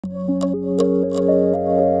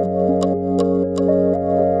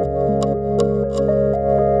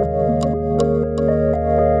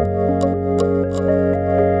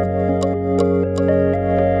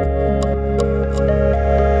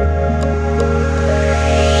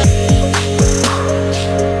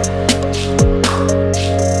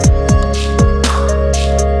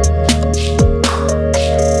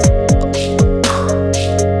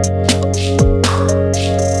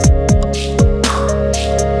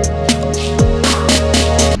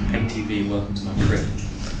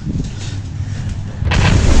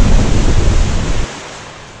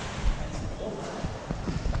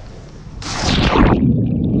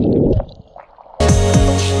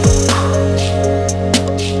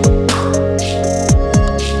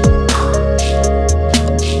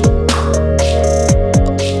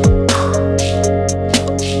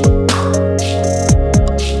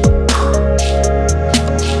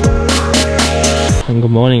And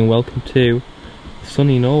good morning, welcome to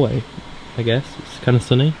sunny Norway. I guess it's kind of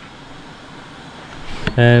sunny.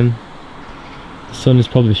 The sun is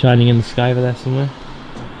probably shining in the sky over there somewhere.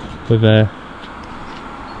 We've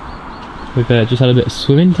just had a bit of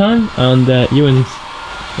swimming time, and Ewans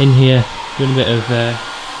in here doing a bit of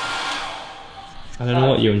I don't know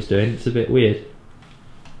what Ewans doing. It's a bit weird.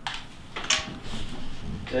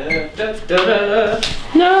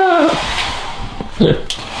 No.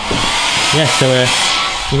 Yeah, so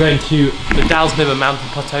we're going to the Dalsnibba mountain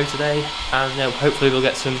plateau today, and hopefully we'll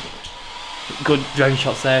get some good drone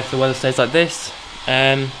shots there if the weather stays like this.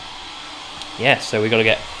 Yeah, so we got to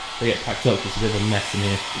get packed up. It's a bit of a mess in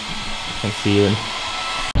here. Thanks to Ewan.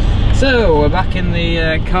 So we're back in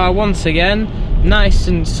the car once again. Nice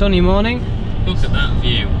and sunny morning. Look at that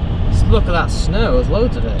view. Just look at that snow. There's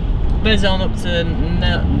loads of it. Biz on up to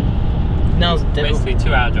now's basically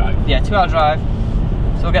 2 hour drive. Yeah, 2 hour drive.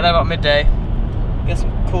 So we'll get there about midday, get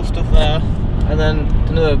some cool stuff there, and then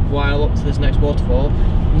another while up to this next waterfall.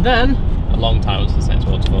 And then a long time to this next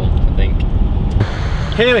waterfall, I think.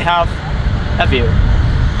 Here we have a view.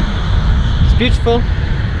 It's beautiful,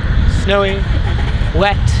 snowy,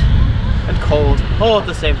 wet, and cold, all at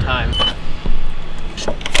the same time.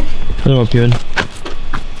 Come on, Ewan.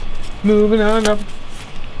 Moving on up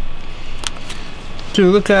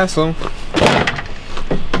to the castle.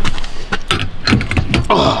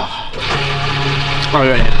 Oh,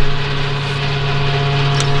 right.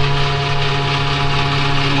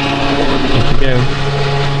 Off we go.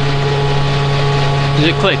 Does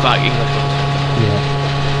it click like English ones? Yeah.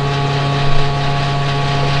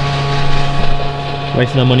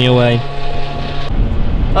 Wasting our money away.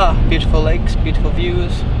 Ah, beautiful lakes, beautiful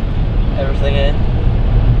views, everything here.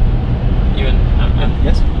 Ewan,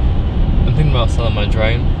 yes? I'm thinking about selling my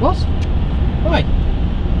drone. What? Why?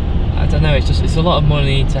 I don't know, it's a lot of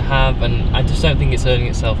money to have, and I just don't think it's earning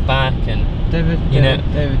itself back. And David,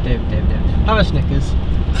 have a Snickers.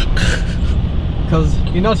 Because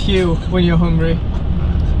you're not Hugh when you're hungry.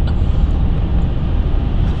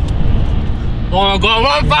 Oh my god, I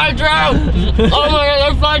want to fly drones! Oh my god,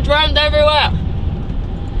 I fly drones everywhere!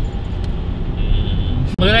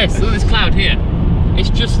 Look at this, look at this cloud here. It's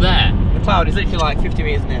just there. The cloud is literally like 50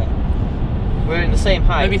 metres in the air. We're in the same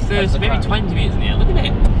height. Maybe 30, maybe 20 metres in the air. Look at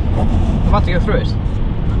it. I'm about to go through it.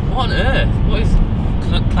 What on earth? What is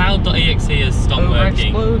cloud.exe has stopped working?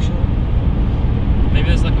 Explosion. Maybe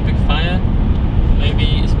there's like a big fire.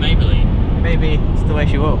 Maybe it's Maybelline. Maybe it's the way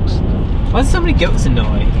she walks. Why there's so many goats in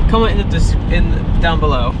Norway? Comment down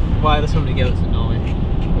below why there's so many goats in Norway.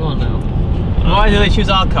 We want to know. Why do they choose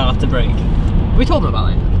our car to break? We told them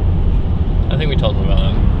about it. I think we told them about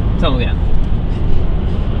them. Tell them again.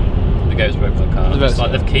 The goats broke our car. It's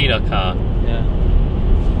like they've keyed our car. Yeah.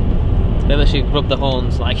 They literally rubbed the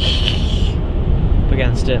horns like up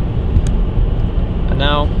against it. And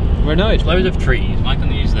now we're annoyed. Loads of trees. Why can't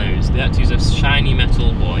they use those? They have to use a shiny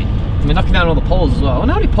metal boy. We're knocking down all the poles as well. I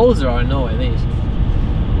wonder how many poles there are in Norway, these.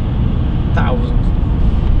 Thousands.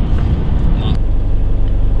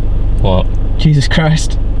 What? Jesus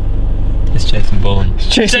Christ. It's Jason Bourne.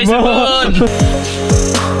 Jason Bourne!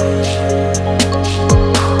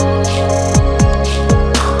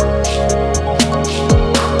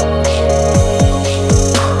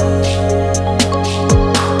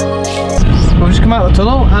 We've just come out of the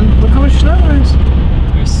tunnel and look how much snow there is.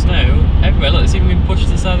 There's snow everywhere. Look, it's even been pushed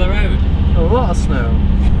to the side of the road. A lot of snow.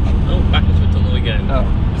 Oh, back into the tunnel we go. Oh.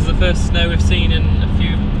 This is the first snow we've seen in a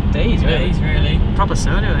few days, really. Proper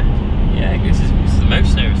snow anyway. Yeah, this is the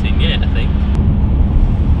most snow we've seen yet, I think.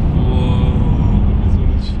 Whoa,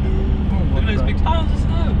 look at those big piles of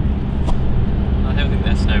snow. I don't think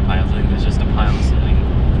they're snow piles, I think there's just a pile of something.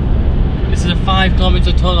 This is a 5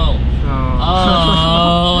 kilometre tunnel. Oh.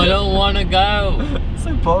 Oh, I don't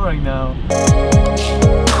boring now.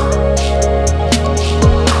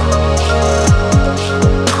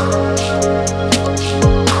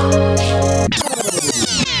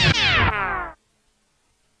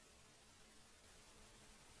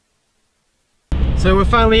 So we're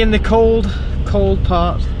finally in the cold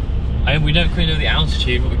part. And we don't currently know the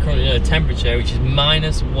altitude, but we currently know the temperature, which is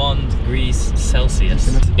 -1 degrees Celsius.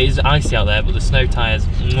 It is icy out there, but the snow tyres,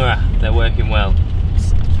 they're working well.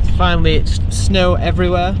 Finally, it's snow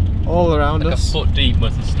everywhere, all around like us. Like a foot deep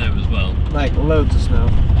worth of snow as well. Like loads of snow.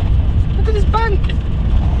 Look at this bank!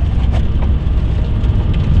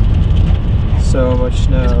 So much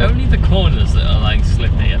snow. It's only the corners that are like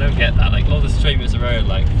slippy. I don't get that. Like all the straight bits of road,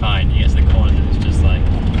 like fine. You get to the corners and it's just like.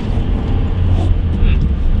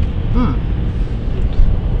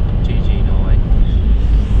 GG Norway.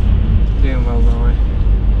 Doing well, Norway.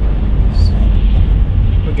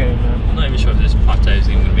 We're getting there. I'm not even sure if this plateau is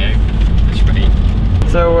even going to be open. It's great.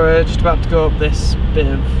 So we're just about to go up this bit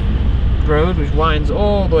of road which winds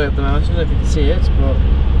all the way up the mountain. I don't know if you can see it, but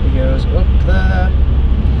it goes up there,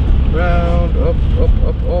 round, up,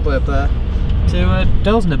 all the way up there to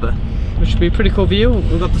Dalsnibba, which should be a pretty cool view.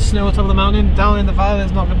 We've got the snow on top of the mountain. Down in the valley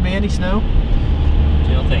there's not going to be any snow. Do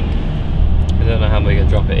you not think? I don't know how big a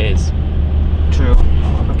drop it is. True.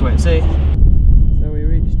 We'll have to wait and see. So we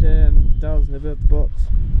reached Dalsnibba, but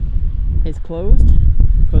it's closed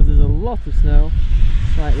because there's a lot of snow,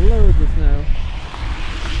 like loads of snow,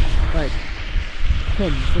 like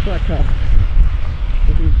tons. Look at that car.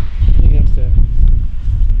 Look next to it.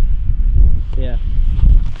 Yeah,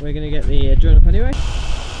 we're gonna get the drone up anyway.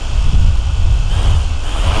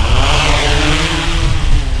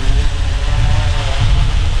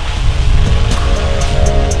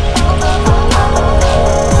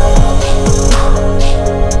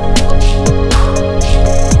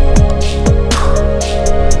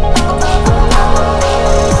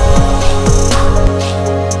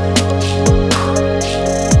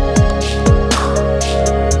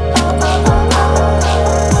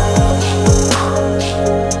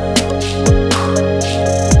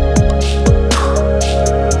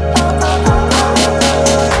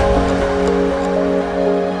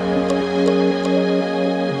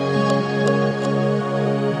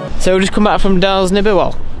 So we've just come back from Dalsnibba,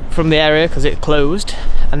 well, from the area because it closed,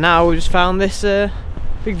 and now we just found this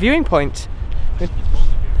big viewing point. There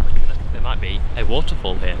might be a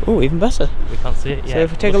waterfall here. Oh, even better. We can't see it yet. So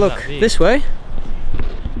if we take a look this way,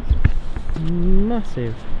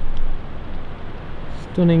 massive,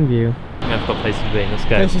 stunning view. I've got places to be, let's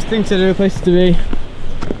go. Places, things to do, places to be.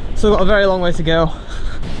 Still got a very long way to go.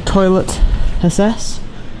 Toilet SS.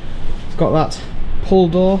 It's got that pull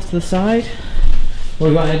door to the side. What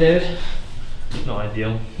have we got here, David? Not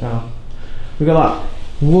ideal. Oh. We've got that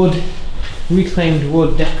wood, reclaimed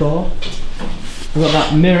wood decor. We've got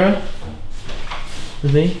that mirror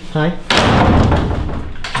with me. Hi.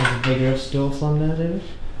 There's a vigorous door slam there, David.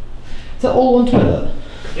 Is that all one toilet?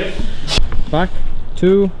 Yep. Back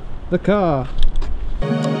to the car.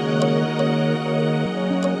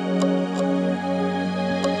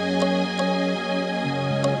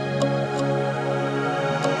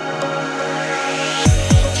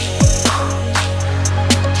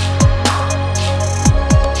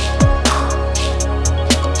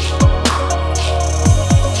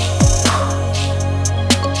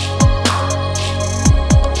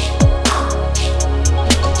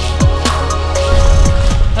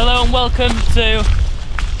 Welcome to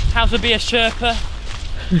how to be a Sherpa.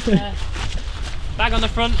 Bag on the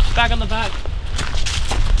front, bag on the back.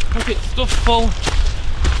 Pocket stuffed full.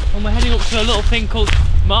 And we're heading up to a little thing called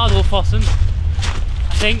Waterfall.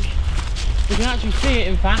 I think. We can actually see it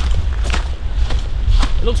in fact.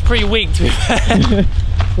 It looks pretty weak to be fair.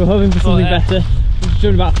 We're hoping for something better. We've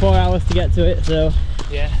driven about 4 hours to get to it, so.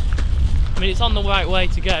 Yeah. I mean it's on the right way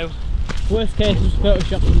to go. Worst case, just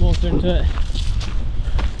Photoshop some water into it.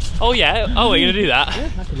 Oh yeah, oh we're going to do that? Yeah,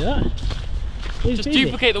 I can do that. Just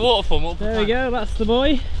duplicate the waterfall. We'll there we go, that's the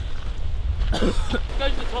boy. Go to the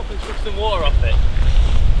top and suck some water off it.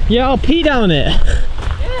 Yeah, I'll pee down it.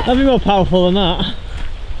 Yeah. That'd be more powerful than that.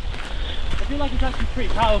 I feel like it's actually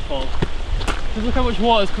pretty powerful. Just look how much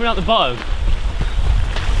water is coming out the bottom.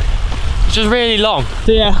 It's just really long.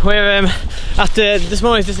 So yeah, we're after this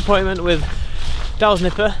morning's disappointment with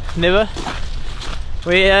Dalsnibba,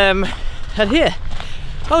 we head here.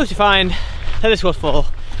 Only to find that this waterfall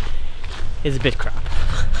is a bit crap.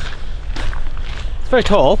 It's very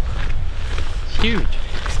tall. It's huge.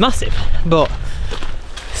 It's massive, but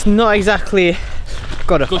it's not exactly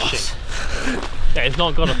got a foss. Yeah, it's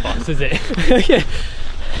not got a foss, is it? Yeah.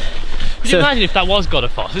 Could you imagine if that was got a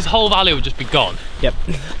foss? This whole valley would just be gone. Yep.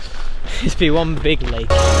 This be one big lake.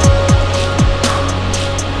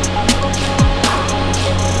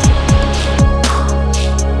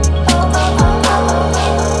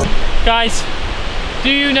 Guys, do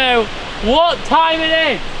you know what time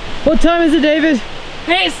it is? What time is it, David?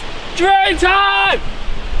 It's drone time!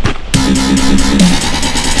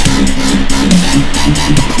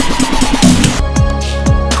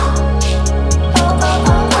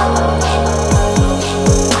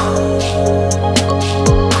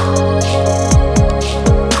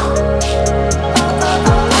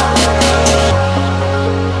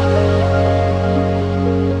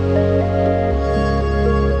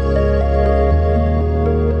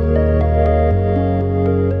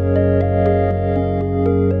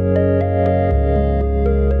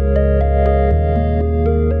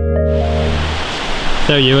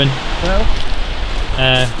 So Ewan, Well,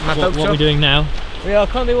 what are we doing now? we are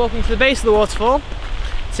currently walking to the base of the waterfall,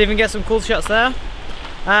 see if we can get some cool shots there,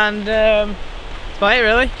 and that's about it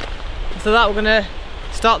really. After that we're going to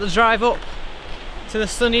start the drive up to the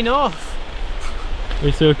sunny north.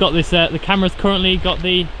 So we've got this, the camera's currently got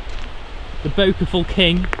the Waterfall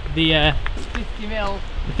King, the 50mm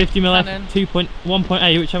 50mm Canon.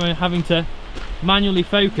 f2.1.8, which I'm having to manually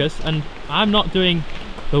focus, and I'm not doing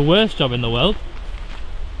the worst job in the world.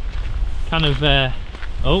 Kind of,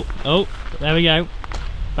 oh, there we go,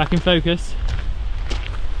 back in focus.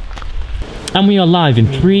 And we are live in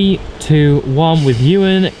 3, 2, 1 with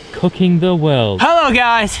Ewan cooking the world. Hello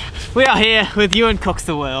guys, we are here with Ewan Cooks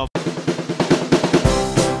the World.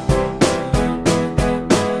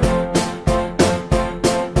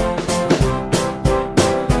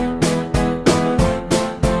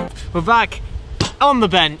 We're back on the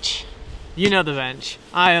bench. You know the bench,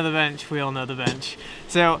 I know the bench, we all know the bench.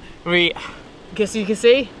 So you can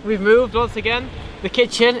see, we've moved once again. The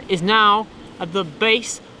kitchen is now at the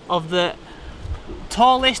base of the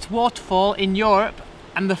tallest waterfall in Europe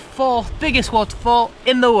and the 4th biggest waterfall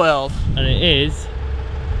in the world. And it is,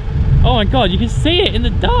 oh my god, you can see it in the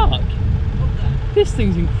dark. This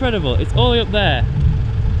thing's incredible, it's all the way up there.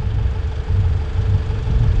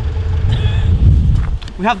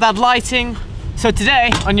 We have that lighting. So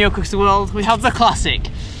today on Ewan Cooks the World we have the classic.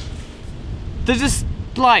 They're just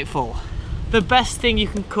delightful. The best thing you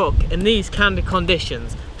can cook in these kind of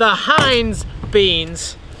conditions. The Heinz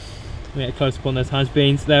beans. We get close up on those Heinz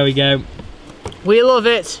beans, there we go. We love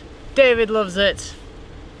it, David loves it,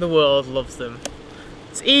 the world loves them.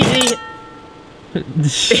 It's easy,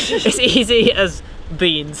 it's easy as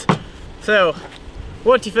beans. So,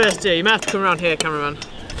 what do you first do? You might have to come around here, cameraman.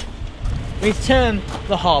 We turn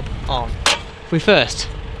the hob on. We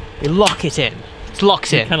lock it in. It's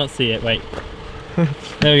locked in. I cannot see it, wait.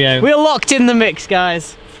 There we go. We're locked in the mix,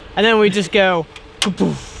 guys. And then we just go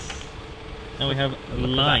kaboof. And we have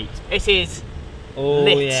light. It is Oh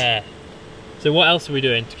lit. yeah. So what else are we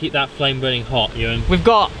doing to keep that flame burning hot, Ewan? We've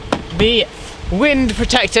got the Wind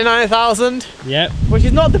Protector 9000, Yep. which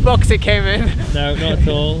is not the box it came in. No, not at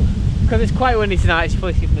all. Because it's quite windy tonight, it's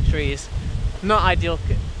probably keeping the trees. Not ideal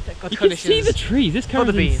You can conditions. see the trees, this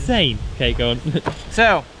camera's beans. insane. Okay, go on.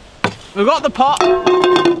 So, we've got the pot,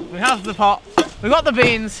 we have the pot, we've got the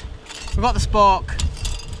beans, we've got the spork.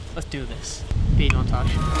 Let's do this. Bean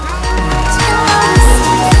montage.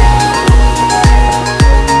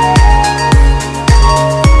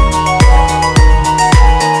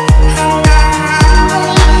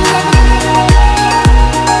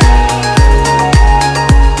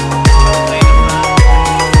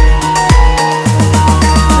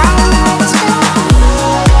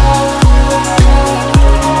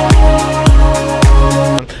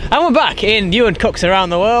 And we're back in Ewan Cooks Around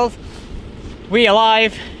the World. We are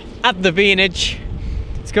live at the beanage.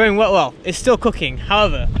 It's going well, it's still cooking,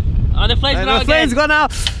 however. Oh, the flame's gone out The flame's again. gone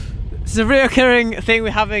out. It's a reoccurring thing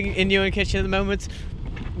we're having in Ewan Kitchen at the moment.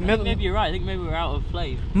 Maybe you're right, I think maybe we're out of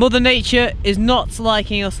flame. Mother Nature is not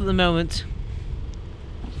liking us at the moment.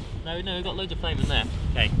 No, we've got loads of flame in there.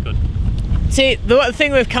 Okay, good. See, the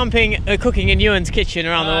thing with camping, cooking in Ewan's kitchen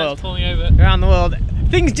around the It's world, falling over. around the world,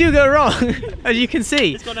 things do go wrong, as you can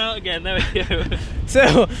see. It's gone out again, there we go.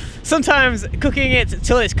 So, sometimes cooking it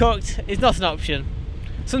till it's cooked is not an option.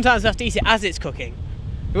 Sometimes we have to eat it as it's cooking,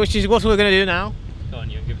 which is what we're going to do now. Go on,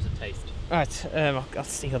 you give us a taste. Right, I'll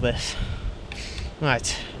steal this.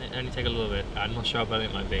 Right, Only take a little bit. I'm not sure how bad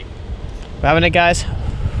it might be. we're having it, guys.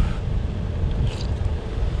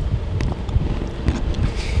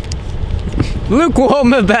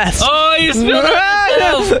 Lukewarm at best. Oh, you spilled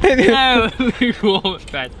it yourself! No, lukewarm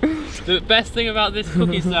at best. The best thing about this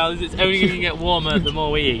cooking style is it's only going to get warmer the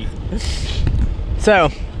more we eat. So,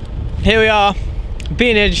 here we are.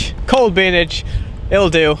 Beanage, cold beanage. It'll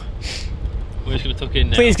do. We're just gonna tuck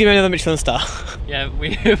in now. Please give me another Michelin star. Yeah,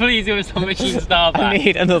 please give us some Michelin star back. I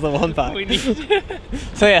need another one back. We need.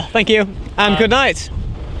 So yeah, thank you and good night.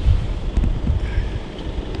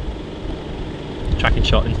 Tracking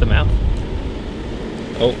shot into the mouth.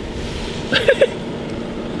 Oh.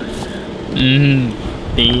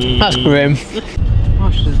 That's grim. Oh,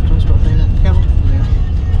 she's a close spot thing there. Careful.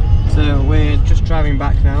 So we're just driving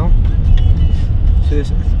back now to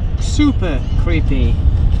this super creepy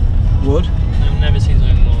wood. I've never seen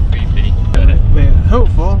something more creepy. We're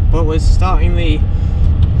hopeful, but we're starting the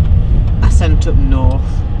ascent up north.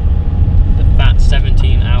 The fat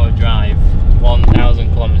 17-hour drive,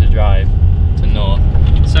 1,000 kilometre drive to north.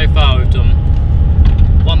 So far we've done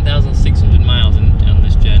 1,600 miles on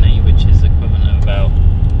this journey, which is equivalent of about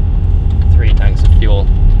 3 tanks of fuel.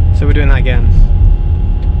 So we're doing that again.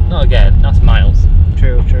 Not again, that's miles.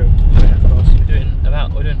 True. Yeah, of course. We're doing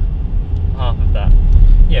half of that.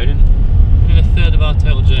 Yeah, we're doing a third of our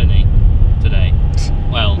total journey today.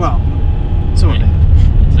 Well, some of it.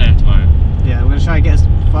 Today and tomorrow. Yeah, we're gonna try and get as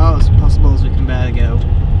far as possible as we can bear to go.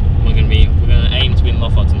 We're gonna aim to be in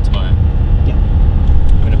Lofoten tomorrow. Yeah.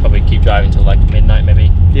 We're gonna probably keep driving till like midnight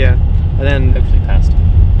maybe. Yeah. And then Hopefully past.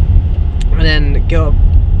 And then go up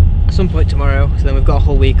at some point tomorrow, so then we've got a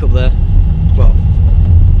whole week up there. Well, a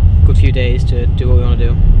good few days to do what we want to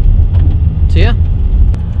do. So yeah.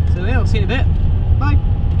 So yeah, I'll see you in a bit. Bye.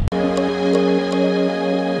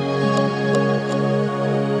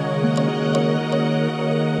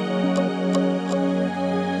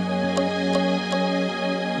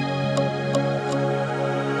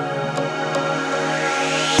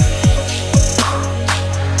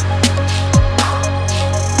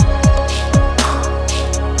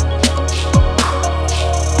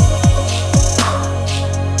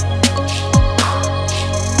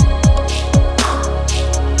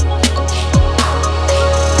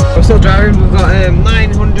 We're still driving. We've got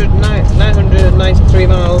 993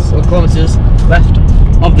 miles or kilometres left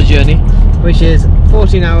of the journey, which is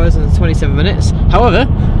 14 hours and 27 minutes. However,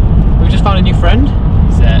 we've just found a new friend.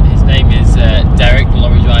 His name is Derek, the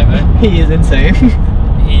lorry driver. He is insane.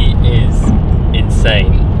 He is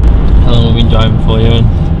insane. How long have we been driving for, Ewan?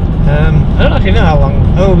 I don't actually know how long.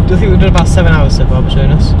 Oh, I think we've done about 7 hours so far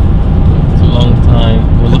between us. It's a long time.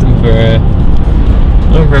 We're looking for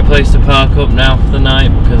a place to park up now for the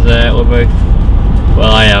night because we're both.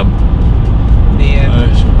 Well, I am.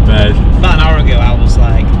 Bed. About an hour ago, I was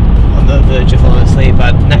like on the verge of falling asleep.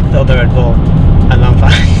 I'd necked the other Red Bull, and I'm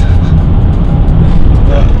fine.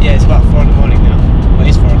 But yeah, it's about 4 in the morning